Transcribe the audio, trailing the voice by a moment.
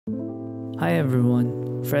Hi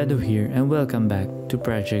everyone, Fredo here and welcome back to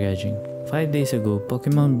projectejing. 5 days ago,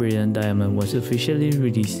 Pokémon Brilliant Diamond was officially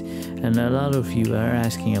released and a lot of you are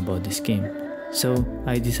asking about this game. So,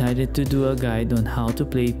 I decided to do a guide on how to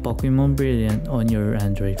play Pokémon Brilliant on your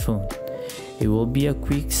Android phone. It will be a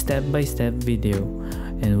quick step-by-step video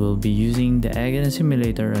and we'll be using the EGGns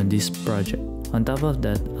Emulator on this project. On top of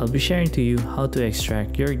that, I'll be sharing to you how to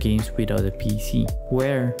extract your games without a PC,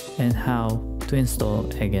 where and how to install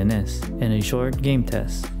EGGns, and a short game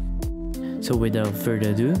test. So without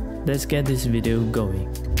further ado, let's get this video going.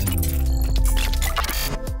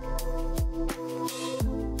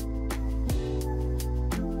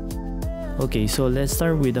 Okay, so let's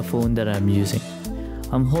start with the phone that I'm using.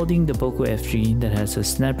 I'm holding the POCO F3 that has a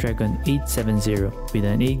Snapdragon 870 with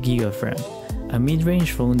an 8GB of RAM. A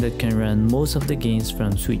mid-range phone that can run most of the games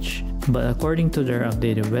from Switch, but according to their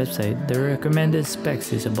updated website, the recommended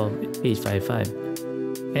specs is above 855.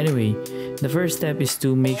 Anyway, the first step is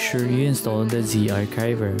to make sure you install the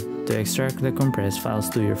Zarchiver to extract the compressed files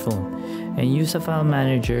to your phone, and use a file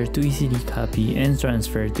manager to easily copy and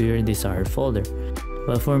transfer to your desired folder.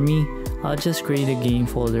 But for me, I'll just create a game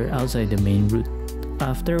folder outside the main root.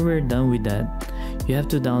 After we're done with that, you have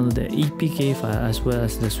to download the APK file as well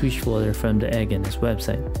as the Switch folder from the EGGns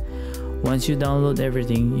website. Once you download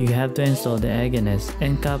everything, you have to install the EGGns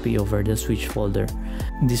and copy over the Switch folder.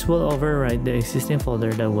 This will override the existing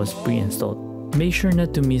folder that was pre-installed. Make sure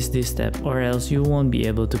not to miss this step or else you won't be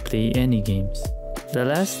able to play any games. The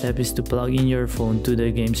last step is to plug in your phone to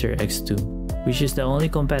the Gamersir X2, which is the only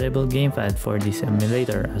compatible gamepad for this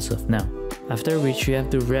emulator as of now. After which you have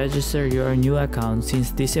to register your new account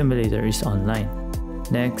since this emulator is online.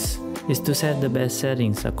 Next is to set the best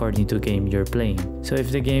settings according to game you're playing. So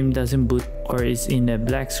if the game doesn't boot or is in a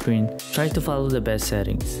black screen, try to follow the best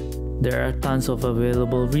settings. There are tons of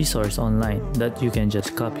available resources online that you can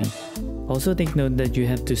just copy. Also take note that you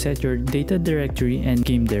have to set your data directory and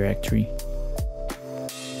game directory.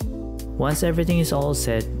 Once everything is all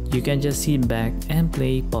set, you can just sit back and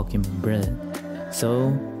play Pokémon Brilliant.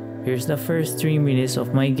 So, here's the first 3 minutes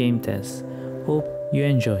of my game test. Hope you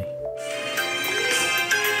enjoy.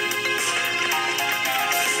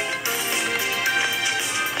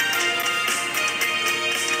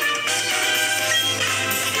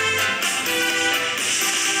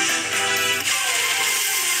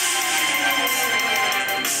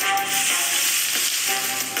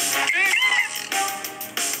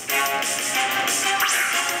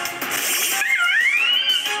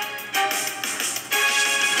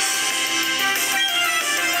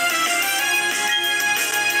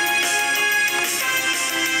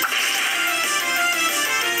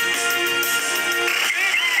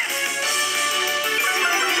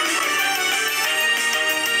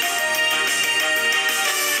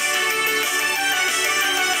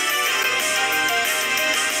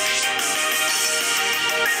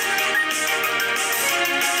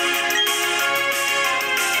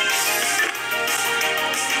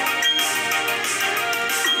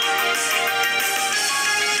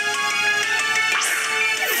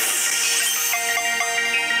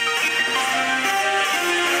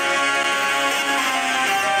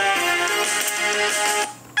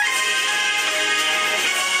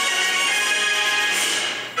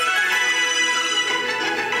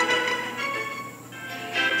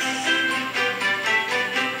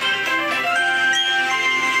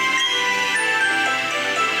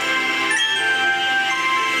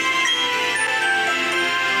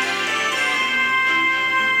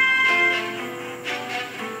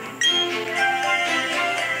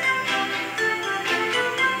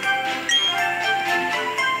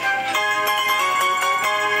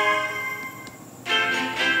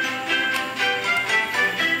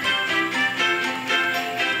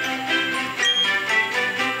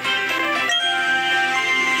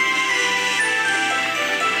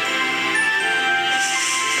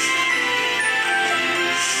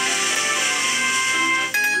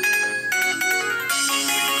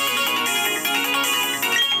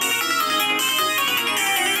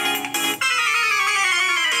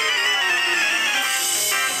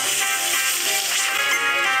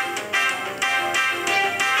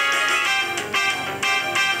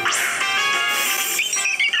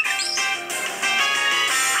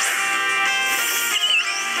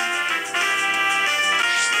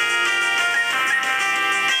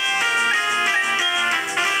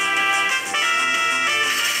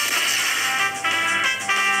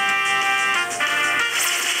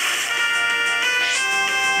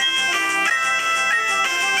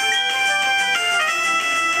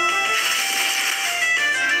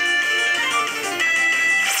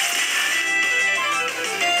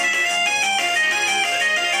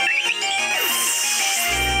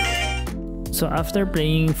 So after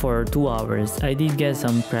playing for 2 hours, I did get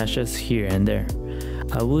some crashes here and there.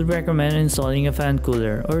 I would recommend installing a fan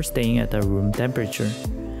cooler or staying at a room temperature.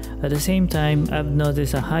 At the same time, I've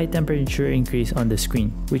noticed a high temperature increase on the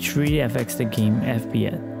screen, which really affects the game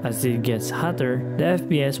FPS. As it gets hotter, the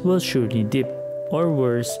FPS will surely dip, or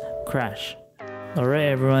worse, crash.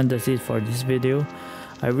 Alright everyone, that's it for this video.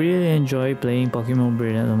 I really enjoy playing Pokémon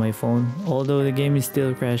Brilliant on my phone, although the game is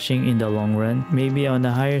still crashing in the long run. Maybe on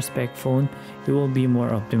a higher spec phone, it will be more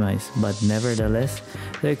optimized, but nevertheless,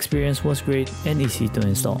 the experience was great and easy to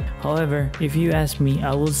install. However, if you ask me,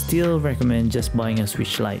 I will still recommend just buying a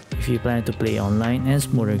Switch Lite if you plan to play online and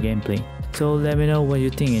smoother gameplay. So let me know what you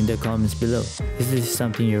think in the comments below. Is this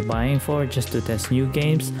something you're buying for just to test new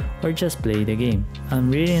games or just play the game? I'm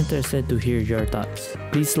really interested to hear your thoughts.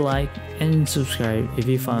 Please like and subscribe if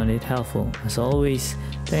you found it helpful. As always,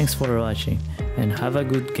 thanks for watching and have a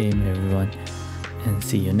good game everyone, and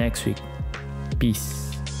see you next week. Peace.